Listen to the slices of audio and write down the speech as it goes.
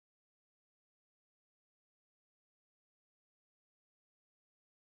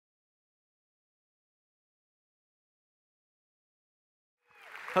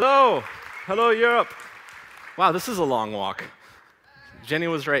Hello. Hello, Europe. Wow, this is a long walk. Jenny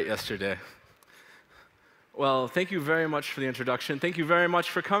was right yesterday. Well, thank you very much for the introduction. Thank you very much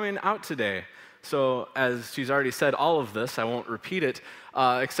for coming out today. So, as she's already said all of this, I won't repeat it,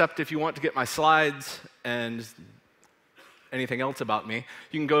 except if you want to get my slides and anything else about me,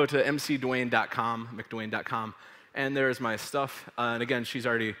 you can go to mcdwayne.com, and there's my stuff. And again, she's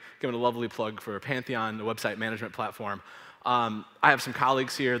already given a lovely plug for Pantheon, the website management platform. I have some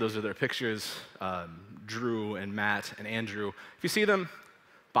colleagues here. Those are their pictures, Drew and Matt and Andrew. If you see them,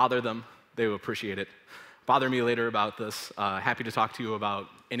 bother them. They will appreciate it. Bother me later about this. Happy to talk to you about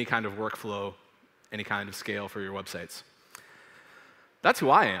any kind of workflow, any kind of scale for your websites. That's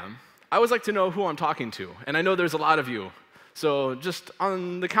who I am. I always like to know who I'm talking to, and I know there's a lot of you. So just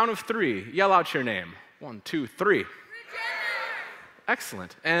on the count of 3, yell out your name. 1, 2, 3.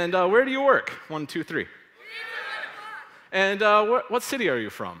 Excellent. And where do you work? 1, 2, 3. And what city are you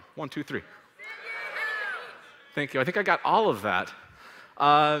from? 1, 2, 3. Thank you. I think I got all of that.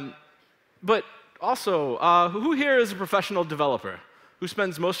 But also, who here is a professional developer? Who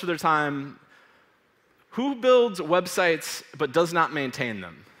spends most of their time, who builds websites but does not maintain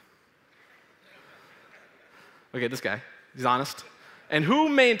them? Okay, this guy, he's honest. And who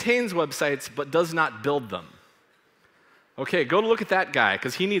maintains websites but does not build them? Okay, go look at that guy,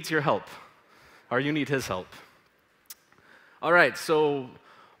 because he needs your help, or you need his help. All right, so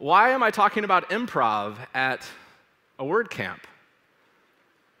why am I talking about improv at a WordCamp?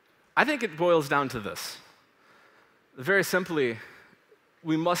 I think it boils down to this. Very simply,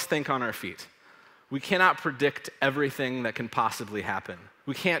 we must think on our feet. We cannot predict everything that can possibly happen.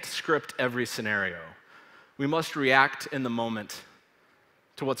 We can't script every scenario. We must react in the moment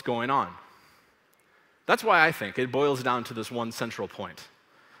to what's going on. That's why I think it boils down to this one central point.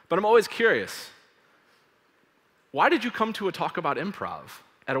 But I'm always curious. Why did you come to a talk about improv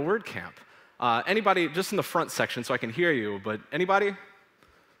at a WordCamp? Anybody, just in the front section so I can hear you, but anybody? My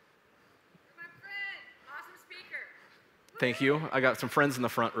friend, awesome speaker. Thank you. I got some friends in the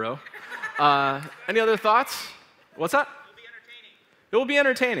front row. Any other thoughts? What's that? It'll be entertaining. It will be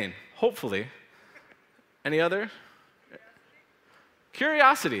entertaining, hopefully. Any other?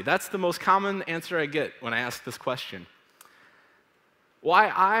 Curiosity. That's the most common answer I get when I ask this question.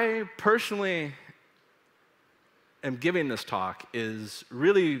 Why I personally am giving this talk is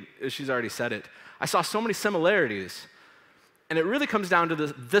really, as she's already said it, I saw so many similarities, and it really comes down to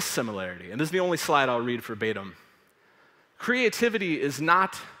this similarity, and this is the only slide I'll read verbatim. Creativity is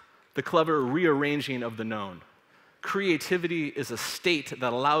not the clever rearranging of the known. Creativity is a state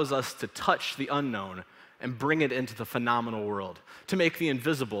that allows us to touch the unknown and bring it into the phenomenal world, to make the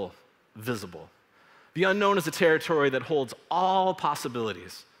invisible visible. The unknown is a territory that holds all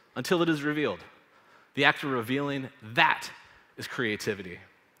possibilities until it is revealed. The act of revealing, that is creativity.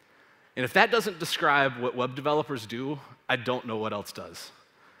 And if that doesn't describe what web developers do, I don't know what else does.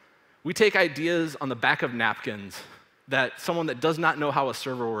 We take ideas on the back of napkins that someone that does not know how a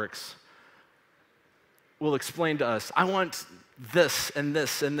server works will explain to us, I want this and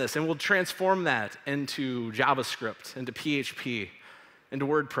this and this, and we'll transform that into JavaScript, into PHP, into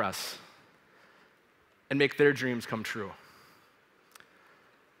WordPress, and make their dreams come true.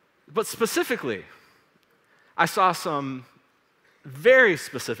 But specifically, I saw some very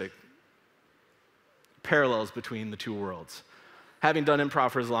specific parallels between the two worlds. Having done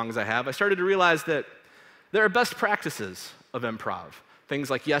improv for as long as I have, I started to realize that there are best practices of improv,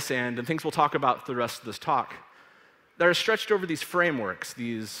 things like yes and things we'll talk about the rest of this talk, that are stretched over these frameworks,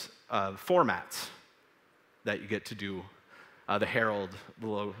 these formats that you get to do, the Herald, the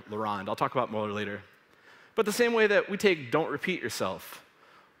La Ronde. I'll talk about more later. But the same way that we take don't repeat yourself,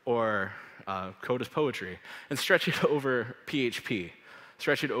 or code is poetry, and stretch it over PHP,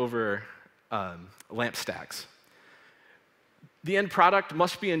 stretch it over lamp stacks. The end product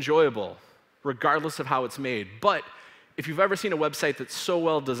must be enjoyable, regardless of how it's made. But if you've ever seen a website that's so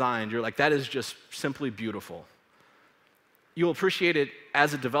well designed, you're like, that is just simply beautiful. You'll appreciate it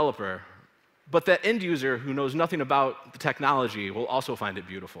as a developer, but that end user who knows nothing about the technology will also find it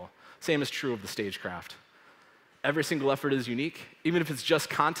beautiful. Same is true of the stagecraft. Every single effort is unique. Even if it's just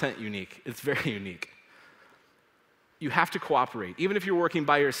content unique, it's very unique. You have to cooperate. Even if you're working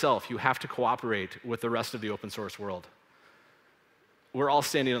by yourself, you have to cooperate with the rest of the open source world. We're all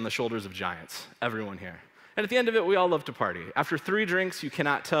standing on the shoulders of giants, everyone here. And at the end of it, we all love to party. After 3 drinks, you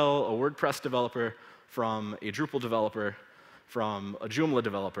cannot tell a WordPress developer from a Drupal developer from a Joomla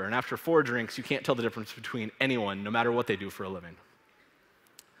developer. And after 4 drinks, you can't tell the difference between anyone, no matter what they do for a living.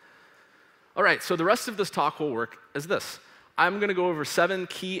 All right, so the rest of this talk will work as this. I'm going to go over 7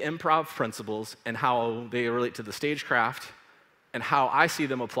 key improv principles and how they relate to the stagecraft and how I see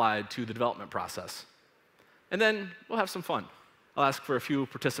them applied to the development process. And then we'll have some fun. I'll ask for a few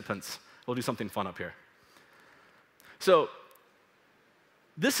participants. We'll do something fun up here. So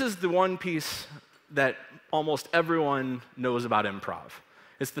this is the one piece that almost everyone knows about improv.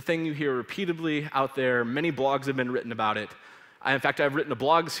 It's the thing you hear repeatedly out there. Many blogs have been written about it. In fact, I've written a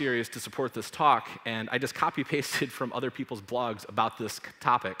blog series to support this talk, and I just copy-pasted from other people's blogs about this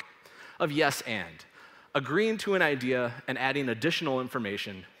topic of yes and. Agreeing to an idea and adding additional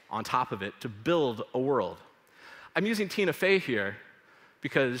information on top of it to build a world. I'm using Tina Fey here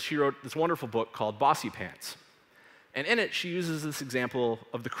because she wrote this wonderful book called Bossy Pants. And in it, she uses this example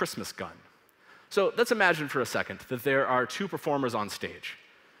of the Christmas gun. So let's imagine for a second that there are two performers on stage.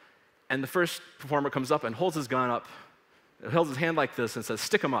 And the first performer comes up and holds his gun up, holds his hand like this and says,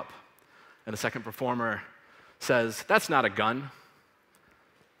 "Stick 'em up." And the second performer says, "That's not a gun."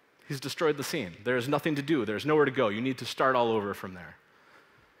 He's destroyed the scene. There's nothing to do. There's nowhere to go. You need to start all over from there.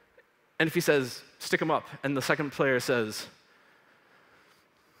 And if he says, "Stick 'em up," and the second player says,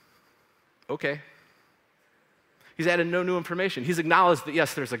 "Okay." He's added no new information. He's acknowledged that,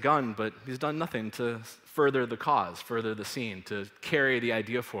 yes, there's a gun, but he's done nothing to further the cause, further the scene, to carry the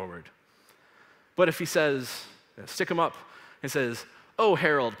idea forward. But if he says, "Stick 'em up," and says, "Oh,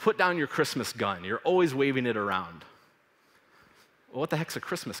 Harold, put down your Christmas gun. You're always waving it around." Well, what the heck's a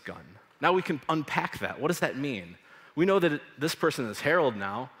Christmas gun? Now we can unpack that. What does that mean? We know that this person is Harold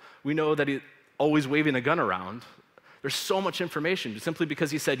now. We know that he's always waving a gun around. There's so much information simply because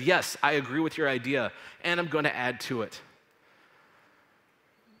he said, "Yes, I agree with your idea, and I'm going to add to it."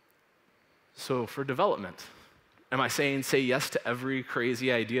 So for development, am I saying say yes to every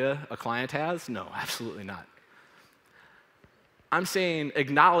crazy idea a client has? No, absolutely not. I'm saying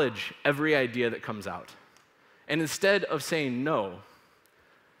acknowledge every idea that comes out. And instead of saying no,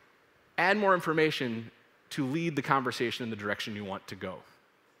 add more information to lead the conversation in the direction you want to go.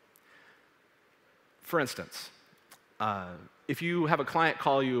 For instance, if you have a client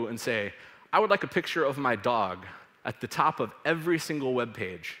call you and say, "I would like a picture of my dog at the top of every single web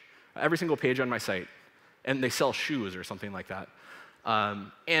page, every single page on my site," and they sell shoes or something like that,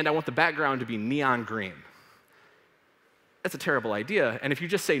 "and I want the background to be neon green." That's a terrible idea, and if you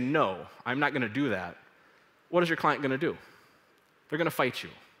just say, "No, I'm not going to do that," what is your client going to do? They're going to fight you.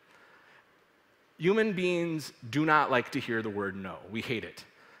 Human beings do not like to hear the word no. We hate it.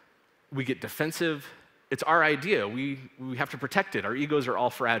 We get defensive. It's our idea. We have to protect it. Our egos are all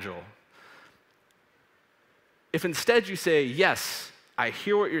fragile. If instead you say, "Yes, I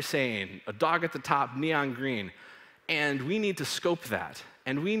hear what you're saying, a dog at the top, neon green, and we need to scope that,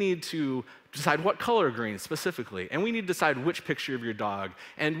 and we need to decide what color green specifically, and we need to decide which picture of your dog,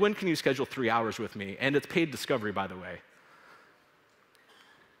 and when can you schedule 3 hours with me, and it's paid discovery, by the way."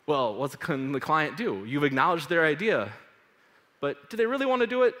 Well, what can the client do? You've acknowledged their idea, but do they really want to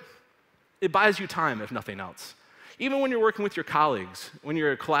do it? It buys you time, if nothing else. Even when you're working with your colleagues, when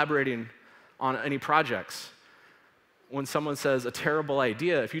you're collaborating on any projects, when someone says a terrible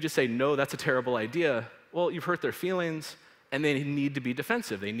idea, if you just say, "No, that's a terrible idea," well, you've hurt their feelings, and they need to be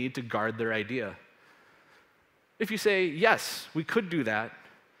defensive. They need to guard their idea. If you say, "Yes, we could do that,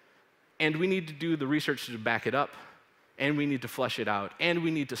 and we need to do the research to back it up, and we need to flesh it out, and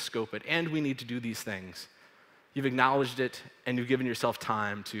we need to scope it, and we need to do these things," you've acknowledged it, and you've given yourself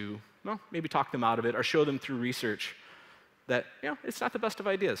time to, well, maybe talk them out of it or show them through research that, it's not the best of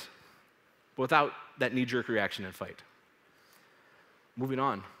ideas, but without that knee-jerk reaction and fight. Moving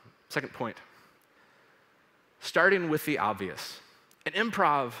on, second point. Starting with the obvious. In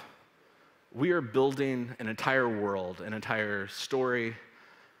improv, we are building an entire world, an entire story,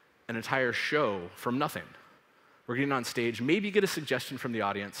 an entire show from nothing. We're getting on stage, maybe get a suggestion from the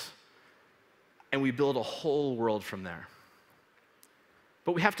audience, and we build a whole world from there.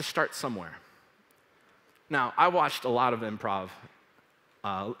 But we have to start somewhere. Now, I watched a lot of improv,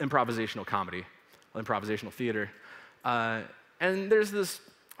 improvisational comedy, improvisational theater, and there's this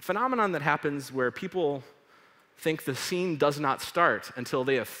phenomenon that happens where people think the scene does not start until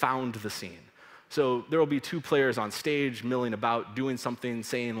they have found the scene. So there will be two players on stage milling about, doing something,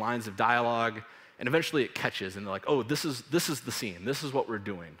 saying lines of dialogue, and eventually it catches, and they're like, "Oh, this is the scene. This is what we're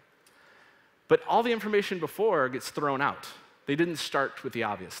doing." But all the information before gets thrown out. They didn't start with the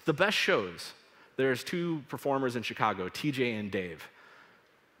obvious. The best shows, there's two performers in Chicago, TJ and Dave.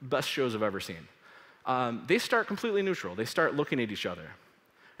 Best shows I've ever seen. They start completely neutral. They start looking at each other.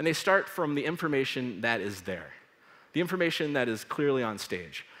 And they start from the information that is there, the information that is clearly on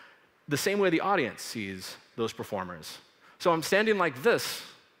stage, the same way the audience sees those performers. So I'm standing like this,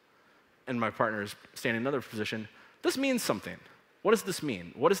 and my partner's standing in another position. This means something. What does this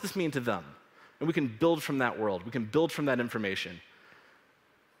mean? What does this mean to them? And we can build from that world. We can build from that information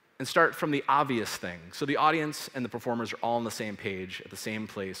and start from the obvious thing. So the audience and the performers are all on the same page, at the same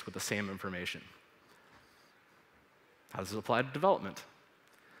place, with the same information. How does this apply to development?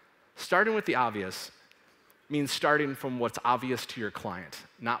 Starting with the obvious means starting from what's obvious to your client,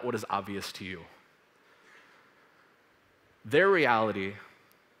 not what is obvious to you. Their reality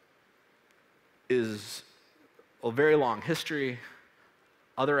is a very long history,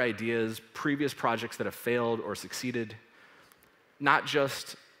 other ideas, previous projects that have failed or succeeded, not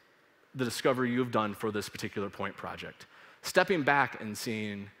just the discovery you've done for this particular point project. Stepping back and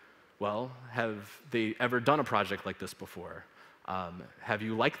seeing, well, have they ever done a project like this before? Have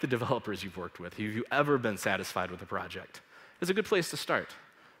you liked the developers you've worked with? Have you ever been satisfied with a project? It's a good place to start.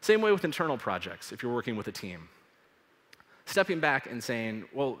 Same way with internal projects, if you're working with a team. Stepping back and saying,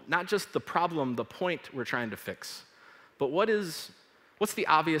 well, not just the problem, the point we're trying to fix, but what's the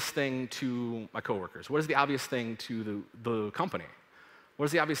obvious thing to my coworkers? What is the obvious thing to the company? What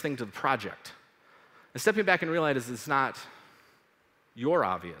is the obvious thing to the project? And stepping back and realizing it's not your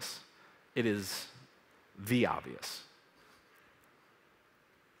obvious, it is the obvious.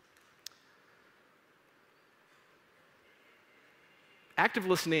 Active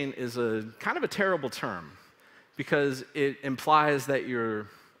listening is a kind of a terrible term because it implies that you're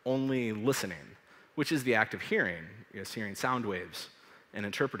only listening, which is the act of hearing, hearing sound waves and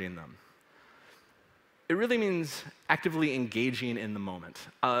interpreting them. It really means actively engaging in the moment.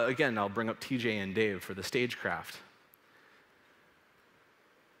 Again, I'll bring up TJ and Dave for the stagecraft.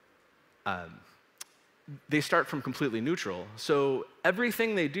 They start from completely neutral, so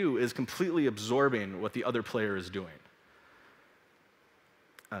everything they do is completely absorbing what the other player is doing.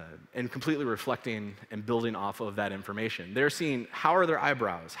 And completely reflecting and building off of that information. They're seeing how are their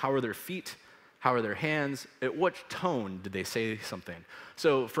eyebrows, how are their feet, how are their hands, at what tone did they say something.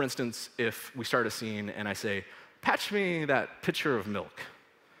 So for instance, if we start a scene and I say, patch me that pitcher of milk,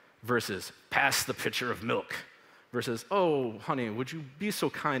 versus pass the pitcher of milk, versus, oh, honey, would you be so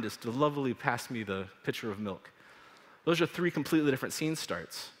kind as to lovingly pass me the pitcher of milk? Those are three completely different scene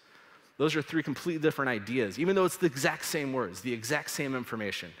starts. Those are three completely different ideas, even though it's the exact same words, the exact same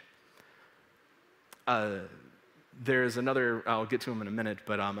information. There's another, I'll get to him in a minute,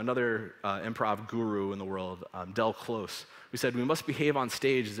 but another improv guru in the world, Del Close, who said, we must behave on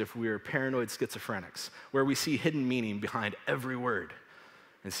stage as if we are paranoid schizophrenics, where we see hidden meaning behind every word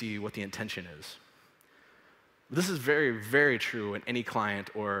and see what the intention is. This is very, very true in any client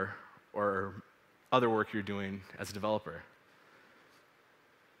or other work you're doing as a developer.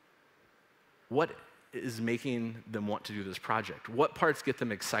 What is making them want to do this project? What parts get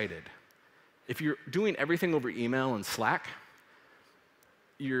them excited? If you're doing everything over email and Slack,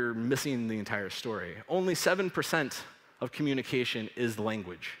 you're missing the entire story. Only 7% of communication is the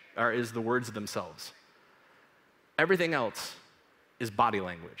language, or is the words themselves. Everything else is body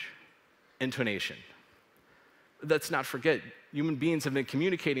language, intonation. Let's not forget, human beings have been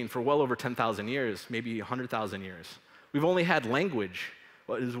communicating for well over 10,000 years, maybe 100,000 years. We've only had language,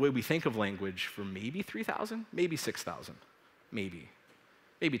 what is the way we think of language, for maybe 3,000, maybe 6,000, maybe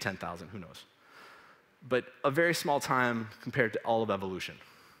 10,000, who knows. But a very small time compared to all of evolution.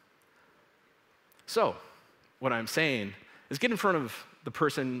 So, what I'm saying is get in front of the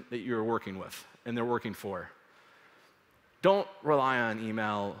person that you're working with and they're working for. Don't rely on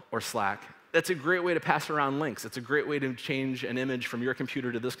email or Slack. That's a great way to pass around links. It's a great way to change an image from your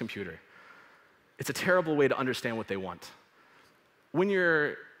computer to this computer. It's a terrible way to understand what they want. When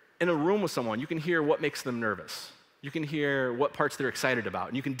you're in a room with someone, you can hear what makes them nervous. You can hear what parts they're excited about,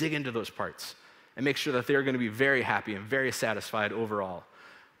 and you can dig into those parts and make sure that they're going to be very happy and very satisfied overall,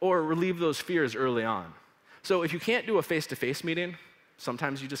 or relieve those fears early on. So if you can't do a face-to-face meeting,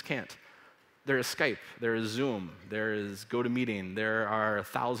 sometimes you just can't. There is Skype, there is Zoom, there is GoToMeeting, there are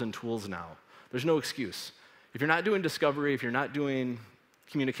 1,000 tools now. There's no excuse. If you're not doing discovery, if you're not doing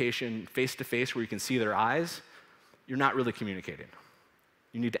communication face-to-face where you can see their eyes, you're not really communicating.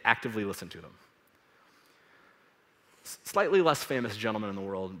 You need to actively listen to them. Slightly less famous gentleman in the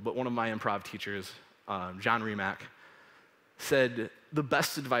world, but one of my improv teachers, John Remack, said the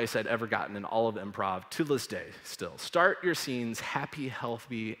best advice I'd ever gotten in all of improv to this day still. Start your scenes happy,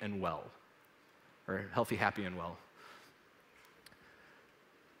 healthy, and well. Or healthy, happy, and well.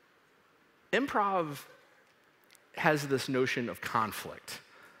 Improv has this notion of conflict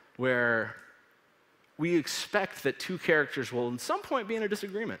where we expect that two characters will at some point be in a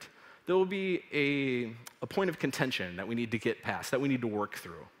disagreement. There will be a point of contention that we need to get past, that we need to work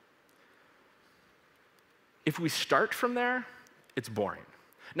through. If we start from there, it's boring.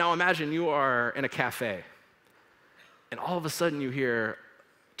 Now imagine you are in a cafe, and all of a sudden you hear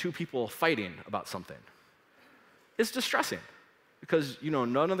two people fighting about something. It's distressing because you know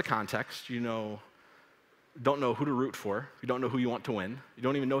none of the context, don't know who to root for, you don't know who you want to win, you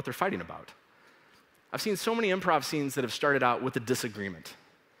don't even know what they're fighting about. I've seen so many improv scenes that have started out with a disagreement.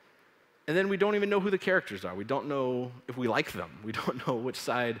 And then we don't even know who the characters are. We don't know if we like them. We don't know which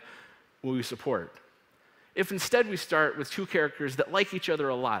side we support. If instead we start with two characters that like each other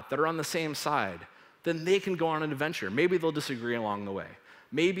a lot, that are on the same side, then they can go on an adventure. Maybe they'll disagree along the way.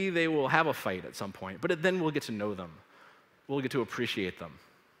 Maybe they will have a fight at some point, but then we'll get to know them. We'll get to appreciate them.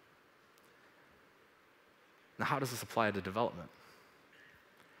 Now, how does this apply to development?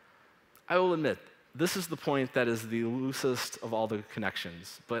 I will admit, this is the point that is the loosest of all the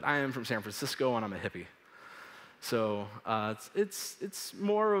connections, but I am from San Francisco and I'm a hippie. So it's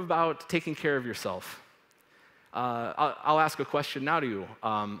more about taking care of yourself. I'll ask a question now to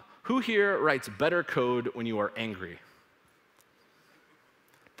you. Who here writes better code when you are angry?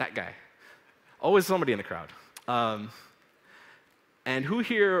 That guy. Always somebody in the crowd. And who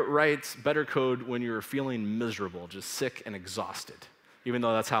here writes better code when you're feeling miserable, just sick and exhausted, even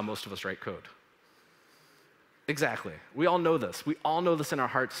though that's how most of us write code? Exactly. We all know this. We all know this in our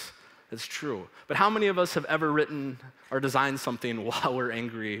hearts. It's true. But how many of us have ever written or designed something while we're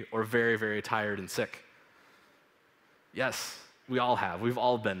angry or very, very tired and sick? Yes, we all have. We've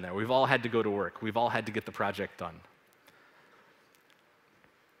all been there. We've all had to go to work. We've all had to get the project done.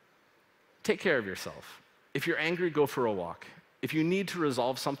 Take care of yourself. If you're angry, go for a walk. If you need to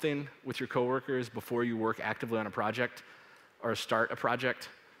resolve something with your coworkers before you work actively on a project or start a project,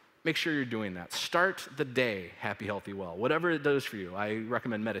 make sure you're doing that. Start the day happy, healthy, well. Whatever it does for you. I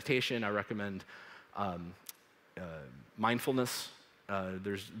recommend meditation. I recommend mindfulness.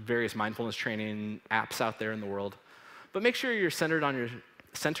 There's various mindfulness training apps out there in the world. But make sure you're centered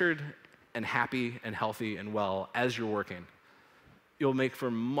and happy and healthy and well as you're working. You'll make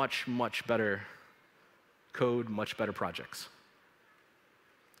for much, much better code, much better projects.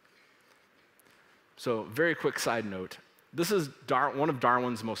 So, very quick side note. This is one of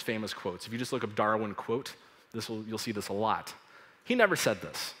Darwin's most famous quotes. If you just look up Darwin quote, you'll see this a lot. He never said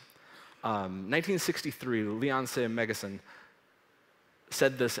this. 1963, Leon C. Megason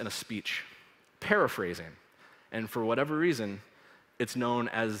said this in a speech, paraphrasing. And for whatever reason, it's known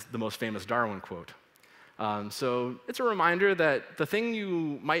as the most famous Darwin quote. So it's a reminder that the thing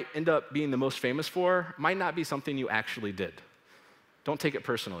you might end up being the most famous for might not be something you actually did. Don't take it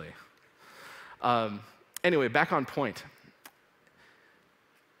personally. Anyway, back on point.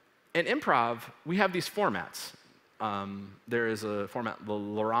 In improv, we have these formats. There is a format, the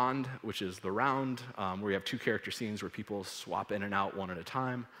la ronde, which is the round, where we have two character scenes where people swap in and out one at a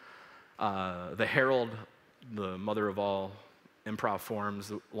time. The herald, the mother of all improv forms,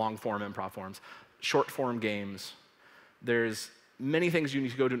 the long-form improv forms, short-form games. There's many things you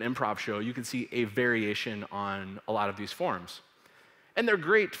need to go to an improv show. You can see a variation on a lot of these forms. And they're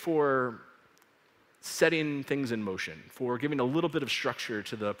great for setting things in motion, for giving a little bit of structure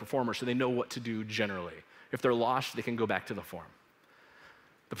to the performer so they know what to do generally. If they're lost, they can go back to the form.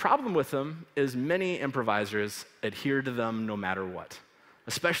 The problem with them is many improvisers adhere to them no matter what,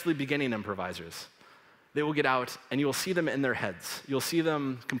 especially beginning improvisers. They will get out and you'll see them in their heads. You'll see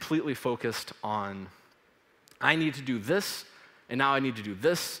them completely focused on, I need to do this, and now I need to do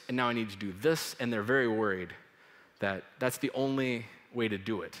this, and now I need to do this, and they're very worried that that's the only way to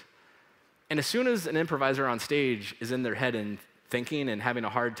do it. And as soon as an improviser on stage is in their head and thinking and having a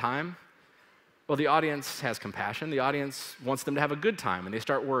hard time, well, the audience has compassion. The audience wants them to have a good time, and they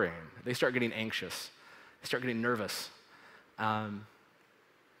start worrying. They start getting anxious. They start getting nervous.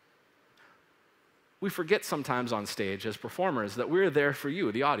 We forget sometimes on stage as performers that we're there for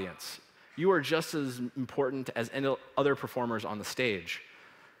you, the audience. You are just as important as any other performers on the stage.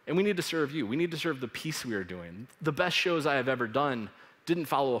 And we need to serve you. We need to serve the piece we are doing. The best shows I have ever done didn't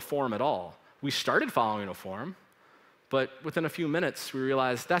follow a form at all. We started following a form, but within a few minutes, we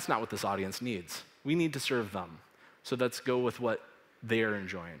realized that's not what this audience needs. We need to serve them. So let's go with what they are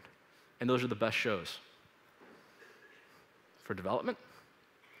enjoying. And those are the best shows. For development,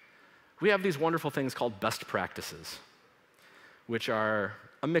 we have these wonderful things called best practices, which are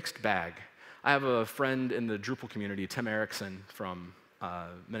a mixed bag. I have a friend in the Drupal community, Tim Erickson from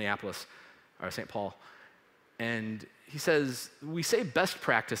Minneapolis, or St. Paul, and he says, we say best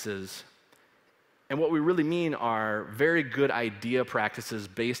practices, and what we really mean are very good idea practices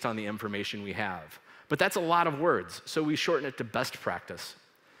based on the information we have. But that's a lot of words, so we shorten it to best practice.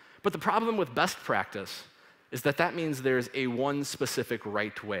 But the problem with best practice is that that means there's a one specific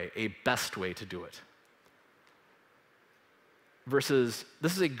right way, a best way to do it. Versus,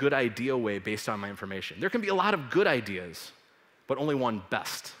 this is a good idea way based on my information. There can be a lot of good ideas, but only one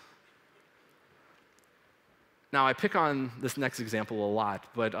best. Now, I pick on this next example a lot,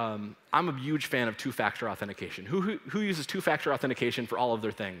 but I'm a huge fan of two-factor authentication. Who uses two-factor authentication for all of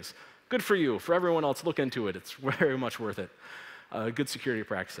their things? Good for you. For everyone else, look into it. It's very much worth it. Good security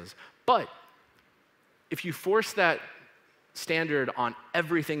practices. But if you force that standard on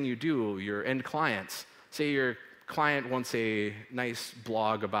everything you do, your end clients, say your client wants a nice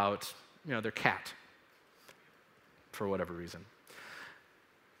blog about their cat for whatever reason,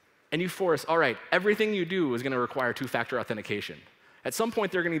 and you force, all right, everything you do is going to require two-factor authentication. At some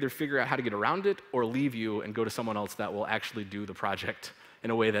point, they're going to either figure out how to get around it or leave you and go to someone else that will actually do the project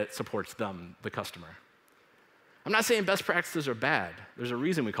in a way that supports them, the customer. I'm not saying best practices are bad. There's a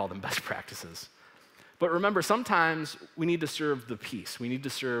reason we call them best practices. But remember, sometimes we need to serve the piece. We need to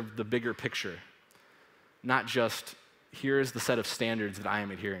serve the bigger picture, not just here's the set of standards that I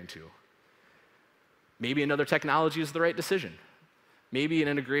am adhering to. Maybe another technology is the right decision. Maybe an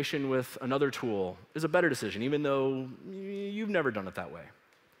integration with another tool is a better decision, even though you've never done it that way.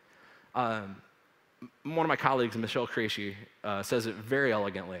 One of my colleagues, Michelle Creasy, says it very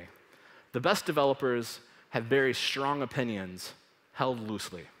elegantly. The best developers have very strong opinions held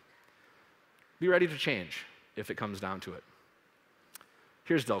loosely. Be ready to change if it comes down to it.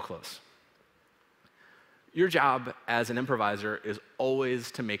 Here's Del Close. Your job as an improviser is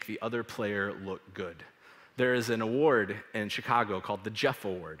always to make the other player look good. There is an award in Chicago called the Jeff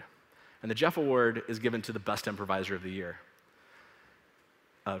Award. And the Jeff Award is given to the best improviser of the year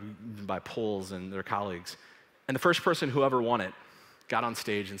by Poles and their colleagues. And the first person who ever won it got on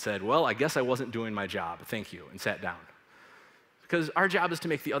stage and said, well, I guess I wasn't doing my job, thank you, and sat down. Because our job is to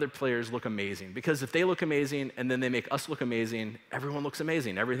make the other players look amazing. Because if they look amazing and then they make us look amazing, everyone looks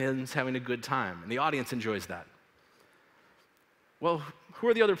amazing. Everyone's having a good time, and the audience enjoys that. Well, who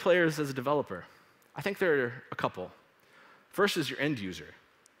are the other players as a developer? I think there are a couple. First is your end user.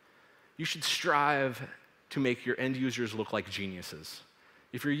 You should strive to make your end users look like geniuses.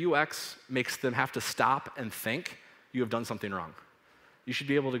 If your UX makes them have to stop and think, you have done something wrong. You should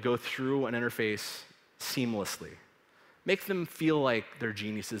be able to go through an interface seamlessly. Make them feel like they're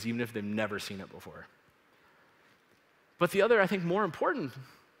geniuses, even if they've never seen it before. But the other, I think, more important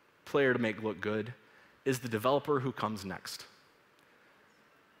player to make look good is the developer who comes next.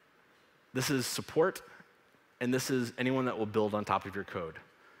 This is support, and this is anyone that will build on top of your code.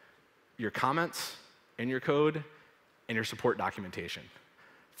 Your comments in your code and your support documentation.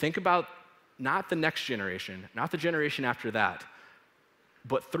 Think about not the next generation, not the generation after that,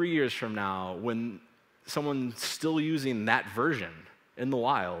 but 3 years from now when someone's still using that version in the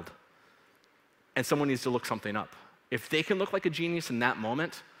wild and someone needs to look something up. If they can look like a genius in that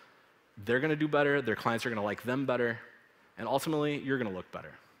moment, they're going to do better, their clients are going to like them better, and ultimately, you're going to look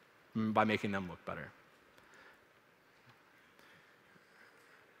better by making them look better.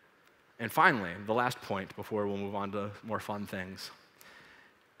 And finally, the last point before we'll move on to more fun things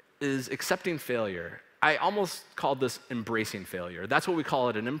is accepting failure. I almost called this embracing failure. That's what we call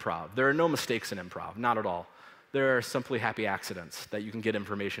it in improv. There are no mistakes in improv, not at all. There are simply happy accidents that you can get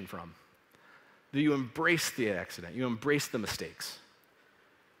information from. Do you embrace the accident? You embrace the mistakes.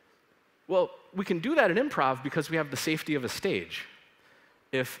 Well, we can do that in improv because we have the safety of a stage.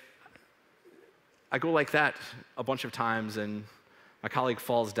 If I go like that a bunch of times and my colleague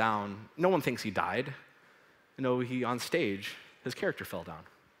falls down, no one thinks he died. He on stage, his character fell down.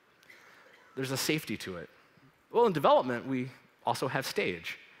 There's a safety to it. Well, in development, we also have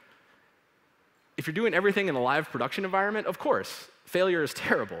stage. If you're doing everything in a live production environment, of course, failure is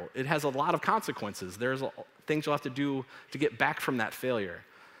terrible. It has a lot of consequences. There's things you'll have to do to get back from that failure.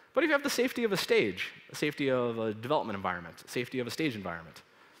 But if you have the safety of a stage, the safety of a development environment, safety of a stage environment,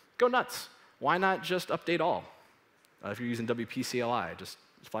 go nuts. Why not just update all? If you're using WP CLI, just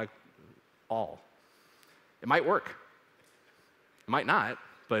flag all. It might work. It might not,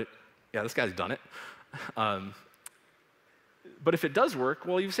 but yeah, this guy's done it. But if it does work,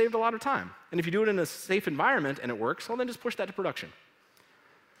 well, you've saved a lot of time. And if you do it in a safe environment and it works, well, then just push that to production.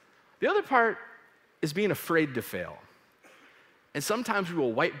 The other part is being afraid to fail. And sometimes we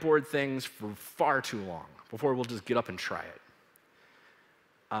will whiteboard things for far too long before we'll just get up and try it.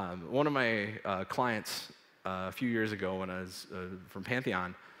 One of my clients a few years ago when I was from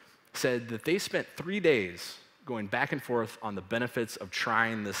Pantheon said that they spent 3 days going back and forth on the benefits of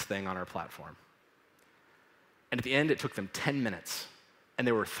trying this thing on our platform. And at the end, it took them 10 minutes, and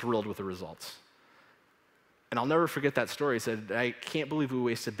they were thrilled with the results. And I'll never forget that story. He said, I can't believe we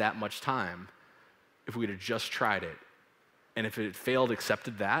wasted that much time if we'd have just tried it. And if it failed,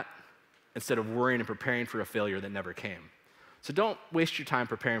 accepted that, instead of worrying and preparing for a failure that never came. So don't waste your time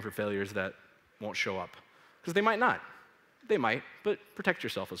preparing for failures that won't show up, because they might not. They might, but protect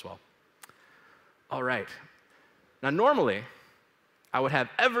yourself as well. All right. Now, normally, I would have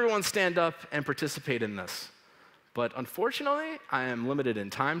everyone stand up and participate in this. But unfortunately, I am limited in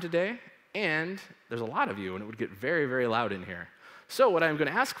time today, and there's a lot of you, and it would get very, very loud in here. So what I'm going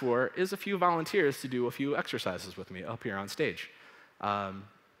to ask for is a few volunteers to do a few exercises with me up here on stage. No,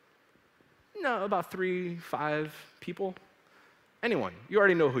 about 3, 5 people. Anyone. You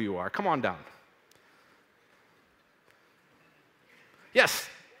already know who you are. Come on down. Yes.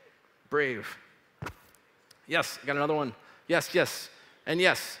 Brave. Yes. Got another one. Yes, yes. And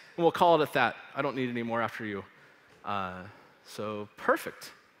yes. And we'll call it at that. I don't need any more after you. So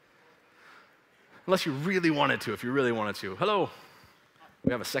perfect. Unless you really wanted to, if you really wanted to. Hello.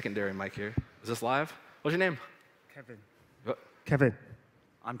 We have a secondary mic here. Is this live? What's your name? Kevin. What? Kevin.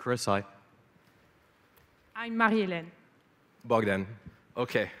 I'm Chris. Hi. I'm Marie-Hélène. Bogdan.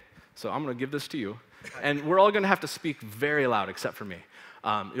 Okay. So I'm going to give this to you. And we're all going to have to speak very loud, except for me.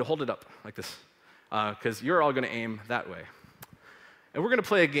 You'll hold it up like this, because you're all going to aim that way. And we're going to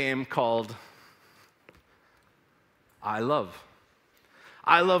play a game called I Love.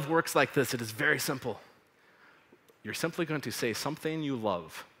 I Love works like this. It is very simple. You're simply going to say something you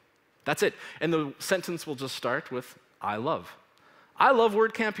love. That's it. And the sentence will just start with I love. I love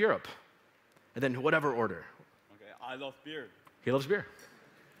WordCamp Europe. And then whatever order. Okay. I love beer. He loves beer.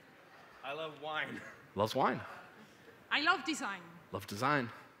 I love wine. Loves wine. I love design. Love design.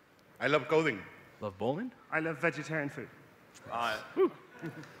 I love coding. Love bowling. I love vegetarian food. I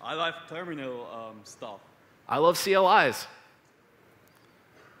love terminal stuff. I love CLIs.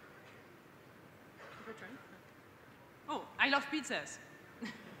 Oh, I love pizzas.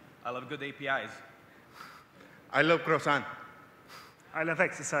 I love good APIs. I love croissant. I love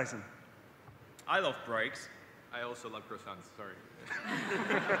exercising. I love breaks. I also love croissants. Sorry.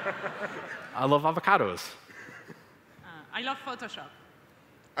 I love avocados. I love Photoshop.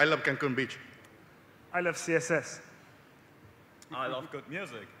 I love Cancun Beach. I love CSS. I love good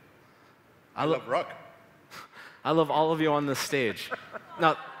music. I love rock. I love all of you on this stage.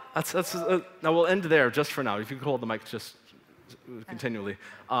 Now, now we'll end there just for now. If you could hold the mic just continually.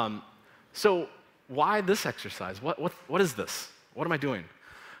 So why this exercise? What is this? What am I doing?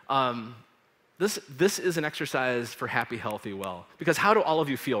 This is an exercise for happy, healthy, well. Because how do all of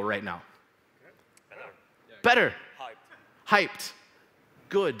you feel right now? Better. Hyped.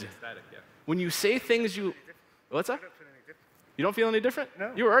 Good. Static, yeah. When you say things you... What's that? You don't feel any different?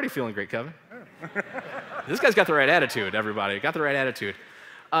 No. You were already feeling great, Kevin. This guy's got the right attitude, everybody. Got the right attitude.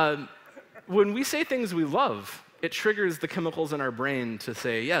 When we say things we love, it triggers the chemicals in our brain to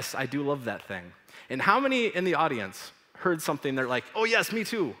say, yes, I do love that thing. And how many in the audience heard something they're like, oh yes, me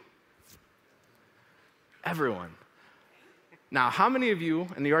too? Everyone. Now, how many of you,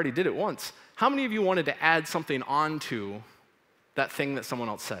 and you already did it once, how many of you wanted to add something onto that thing that someone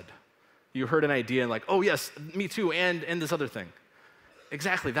else said? You heard an idea and like, oh yes, me too, and this other thing.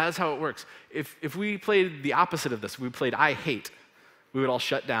 Exactly, that is how it works. If we played the opposite of this, we played I hate, we would all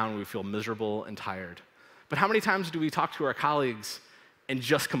shut down, we would feel miserable and tired. But how many times do we talk to our colleagues and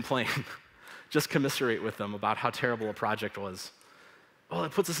just complain, just commiserate with them about how terrible a project was? Well,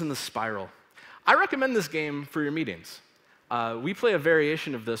 it puts us in this spiral. I recommend this game for your meetings. We play a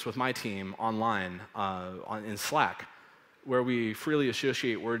variation of this with my team online in Slack, where we freely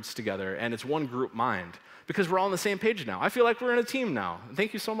associate words together, and it's one group mind, because we're all on the same page now. I feel like we're in a team now.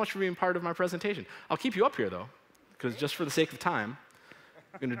 Thank you so much for being part of my presentation. I'll keep you up here, though, because just for the sake of time,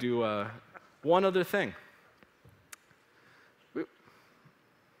 I'm going to do one other thing.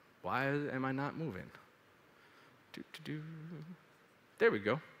 Why am I not moving? There we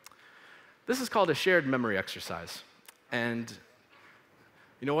go. This is called a shared memory exercise. And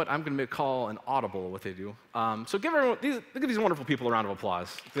you know what? I'm going to call an audible what they do. So give these wonderful people a round of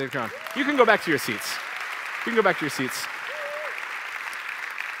applause. You can go back to your seats. You can go back to your seats.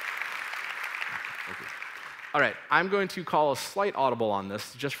 All right, I'm going to call a slight audible on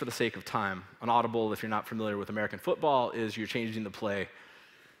this just for the sake of time. An audible, if you're not familiar with American football, is you're changing the play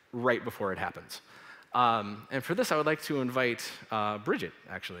right before it happens. And for this, I would like to invite Bridget,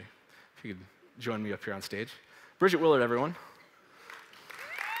 actually. If you could join me up here on stage. Bridget Willard, everyone.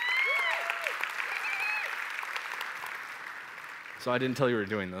 So I didn't tell you we were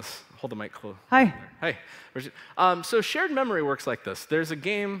doing this. Hold the mic close. Hi. Hey, Bridget. So shared memory works like this. There's a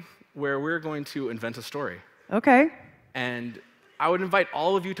game where we're going to invent a story. Okay. And I would invite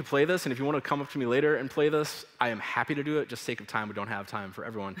all of you to play this, and if you want to come up to me later and play this, I am happy to do it. Just sake of time, we don't have time for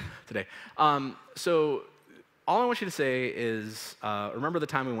everyone today. So all I want you to say is, remember the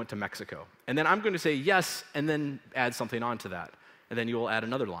time we went to Mexico. And then I'm going to say yes, and then add something onto that. And then you will add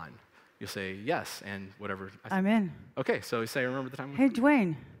another line. You'll say yes, and whatever. I'm in. Okay, so you say, remember the time? Hey,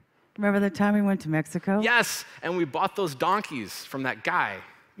 Dwayne, remember the time we went to Mexico? Yes, and we bought those donkeys from that guy.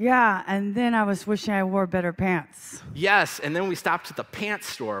 Yeah, and then I was wishing I wore better pants. Yes, and then we stopped at the pants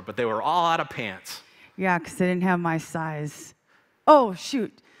store, but they were all out of pants. Yeah, because they didn't have my size. Oh,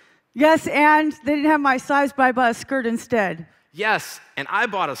 shoot. Yes, and they didn't have my size, but I bought a skirt instead. Yes, and I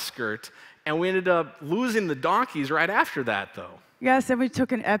bought a skirt, and we ended up losing the donkeys right after that, though. Yes, and we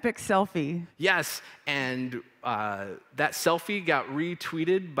took an epic selfie. Yes, and that selfie got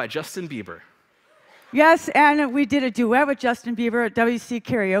retweeted by Justin Bieber. Yes, and we did a duet with Justin Bieber at WC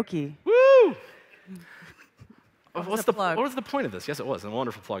Karaoke. Woo! What What was the point of this? Yes, it was a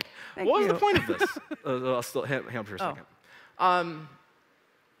wonderful plug. Thank What was you. the point of this? I'll still hang on for a second.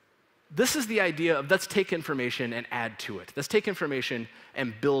 This is the idea of let's take information and add to it. Let's take information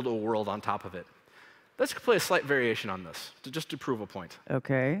and build a world on top of it. Let's play a slight variation on this, just to prove a point.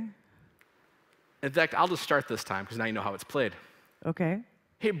 Okay. In fact, I'll just start this time, because now you know how it's played. Okay.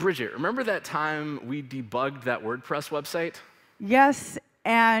 Hey, Bridget, remember that time we debugged that WordPress website? Yes,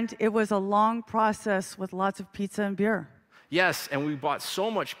 and it was a long process with lots of pizza and beer. Yes, and we bought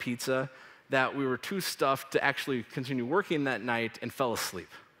so much pizza that we were too stuffed to actually continue working that night and fell asleep.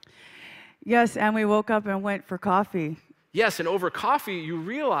 Yes, and we woke up and went for coffee. Yes, and over coffee, you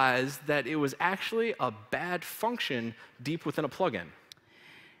realized that it was actually a bad function deep within a plugin.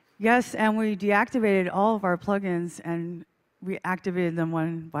 Yes, and we deactivated all of our plugins and reactivated them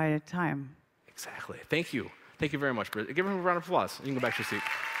one by a time. Exactly. Thank you. Thank you very much, Bridget. Give her a round of applause. You can go back to your seat.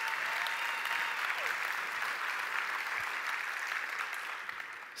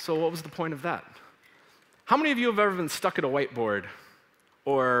 So what was the point of that? How many of you have ever been stuck at a whiteboard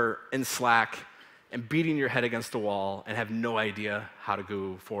or in Slack and beating your head against a wall and have no idea how to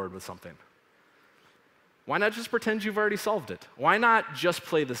go forward with something? Why not just pretend you've already solved it? Why not just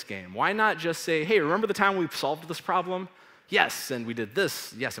play this game? Why not just say, hey, remember the time we solved this problem? Yes, and we did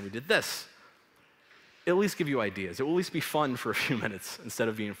this. Yes, and we did this. It'll at least give you ideas. It will at least be fun for a few minutes instead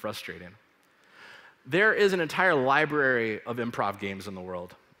of being frustrating. There is an entire library of improv games in the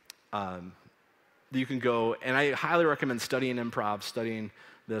world that you can go, and I highly recommend studying improv, studying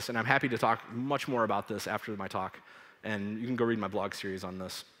this, and I'm happy to talk much more about this after my talk, and you can go read my blog series on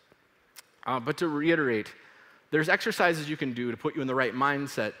this. But to reiterate, there's exercises you can do to put you in the right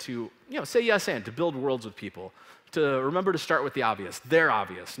mindset to, say yes and, to build worlds with people, to remember to start with the obvious, their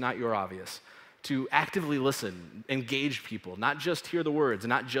obvious, not your obvious, to actively listen, engage people, not just hear the words,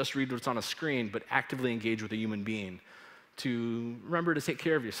 not just read what's on a screen, but actively engage with a human being, to remember to take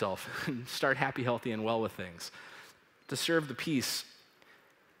care of yourself and start happy, healthy, and well with things, to serve the peace,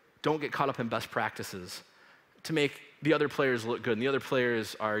 don't get caught up in best practices, to make the other players look good, and the other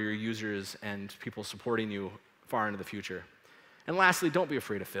players are your users and people supporting you far into the future. And lastly, don't be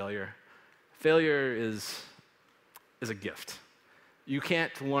afraid of failure. Failure is a gift. You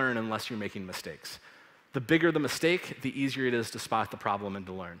can't learn unless you're making mistakes. The bigger the mistake, the easier it is to spot the problem and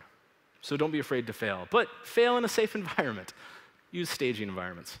to learn. So don't be afraid to fail, but fail in a safe environment. Use staging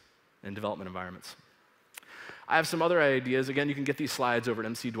environments and development environments. I have some other ideas. Again, you can get these slides over at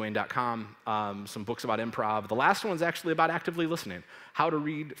mcdwayne.com, some books about improv. The last one's actually about actively listening, how to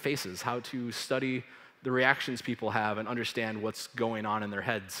read faces, how to study the reactions people have and understand what's going on in their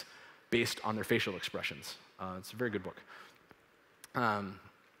heads based on their facial expressions. It's a very good book.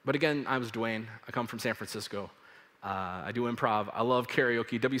 But again, I was Dwayne. I come from San Francisco. I do improv. I love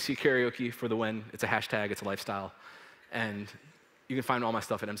karaoke. WC Karaoke for the win. It's a hashtag. It's a lifestyle. And you can find all my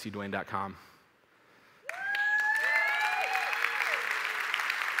stuff at mcdwayne.com.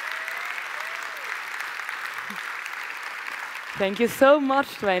 Thank you so much,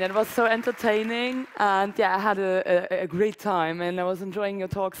 Dwayne. It was so entertaining, and yeah, I had a great time, and I was enjoying your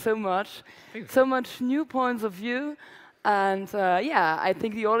talk so much. So much new points of view, and yeah, I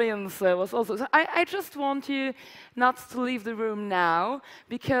think the audience was also. So I just want you not to leave the room now,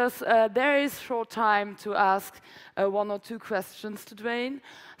 because there is short time to ask 1 or 2 questions to Dwayne.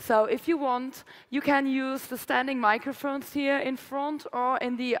 So if you want, you can use the standing microphones here in front or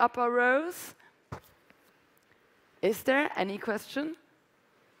in the upper rows. Is there any question?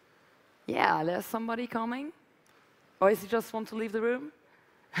 Yeah, there's somebody coming. Or is he just want to leave the room?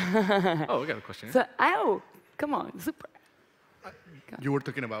 Oh, we got a question here. So, oh, come on, super. You were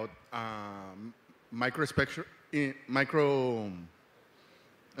talking about micro Where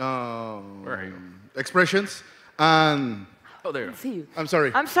are you? expressions and. Oh, there you I go. didn't see you. I'm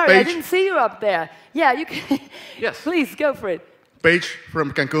sorry. I'm sorry, I Paige, didn't see you up there. Yeah, you can. Yes. Please, go for it. Paige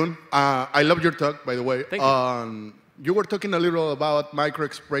from Cancun. I love your talk, by the way. Thank you. You were talking a little about micro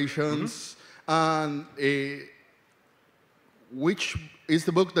expressions and which is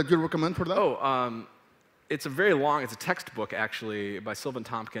the book that you recommend for that? Oh, it's a very long, it's a textbook actually by Sylvan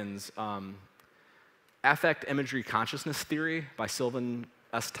Tompkins. Affect Imagery Consciousness Theory by Sylvan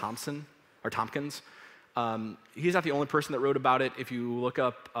S. Tompkins. He's not the only person that wrote about it. If you look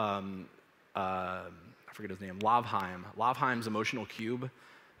up, I forget his name, Lovheim's Emotional Cube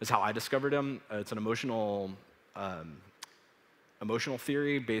is how I discovered him. It's an emotional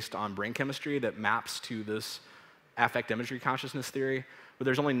theory based on brain chemistry that maps to this affect imagery consciousness theory, where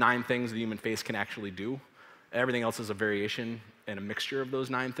there's only 9 things the human face can actually do. Everything else is a variation and a mixture of those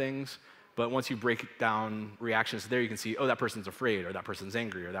 9 things. But once you break down reactions there, you can see, oh, that person's afraid, or that person's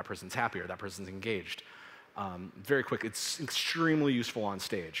angry, or that person's happy, or that person's engaged. Very quick. It's extremely useful on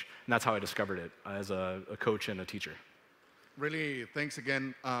stage. And that's how I discovered it as a coach and a teacher. Really, thanks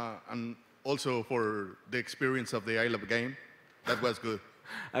again. And also for the experience of the I Love game. That was good.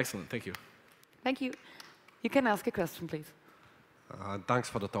 Excellent. Thank you. Thank you. You can ask a question, please. Thanks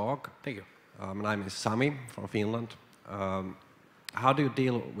for the talk. Thank you. My name is Sami from Finland. How do you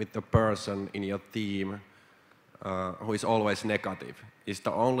deal with the person in your team who is always negative? Is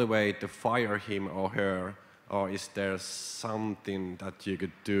the only way to fire him or her, or is there something that you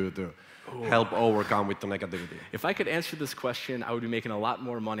could do to help overcome with the negativity? If I could answer this question, I would be making a lot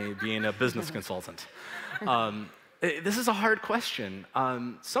more money being a business consultant. This is a hard question.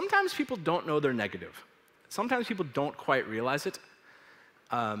 Sometimes people don't know they're negative. Sometimes people don't quite realize it.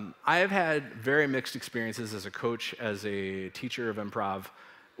 I have had very mixed experiences as a coach, as a teacher of improv,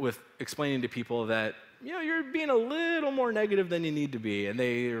 with explaining to people that you're being a little more negative than you need to be, and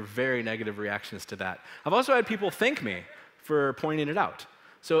they are very negative reactions to that. I've also had people thank me for pointing it out.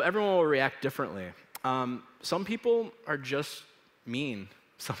 So everyone will react differently. Some people are just mean.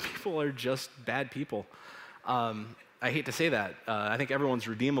 Some people are just bad people. I hate to say that. I think everyone's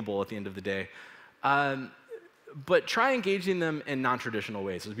redeemable at the end of the day. But try engaging them in non-traditional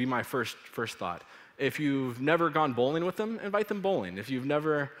ways would be my first thought. If you've never gone bowling with them, invite them bowling. If you've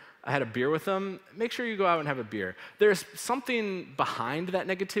never had a beer with them, make sure you go out and have a beer. There's something behind that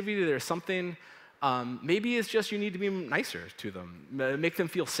negativity. There's something, maybe it's just you need to be nicer to them, make them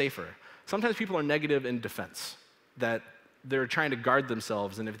feel safer. Sometimes people are negative in defense, that they're trying to guard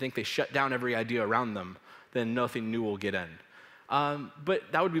themselves, and if they think they shut down every idea around them, then nothing new will get in.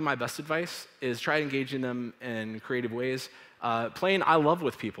 But that would be my best advice, is try engaging them in creative ways. Playing I Love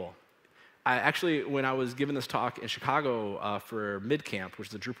with people. Actually, when I was giving this talk in Chicago for mid-camp, which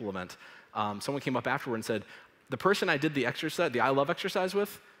is a Drupal event, someone came up afterward and said, the person I did the exercise, the I Love exercise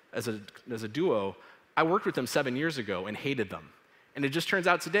with, as a duo, I worked with them 7 years ago and hated them. And it just turns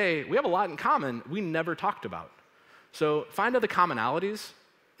out today, we have a lot in common we never talked about. So find other commonalities.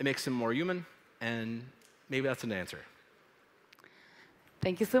 It makes them more human, and maybe that's an answer.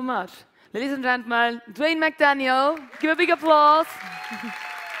 Thank you so much. Ladies and gentlemen, Dwayne McDaniel, give a big applause.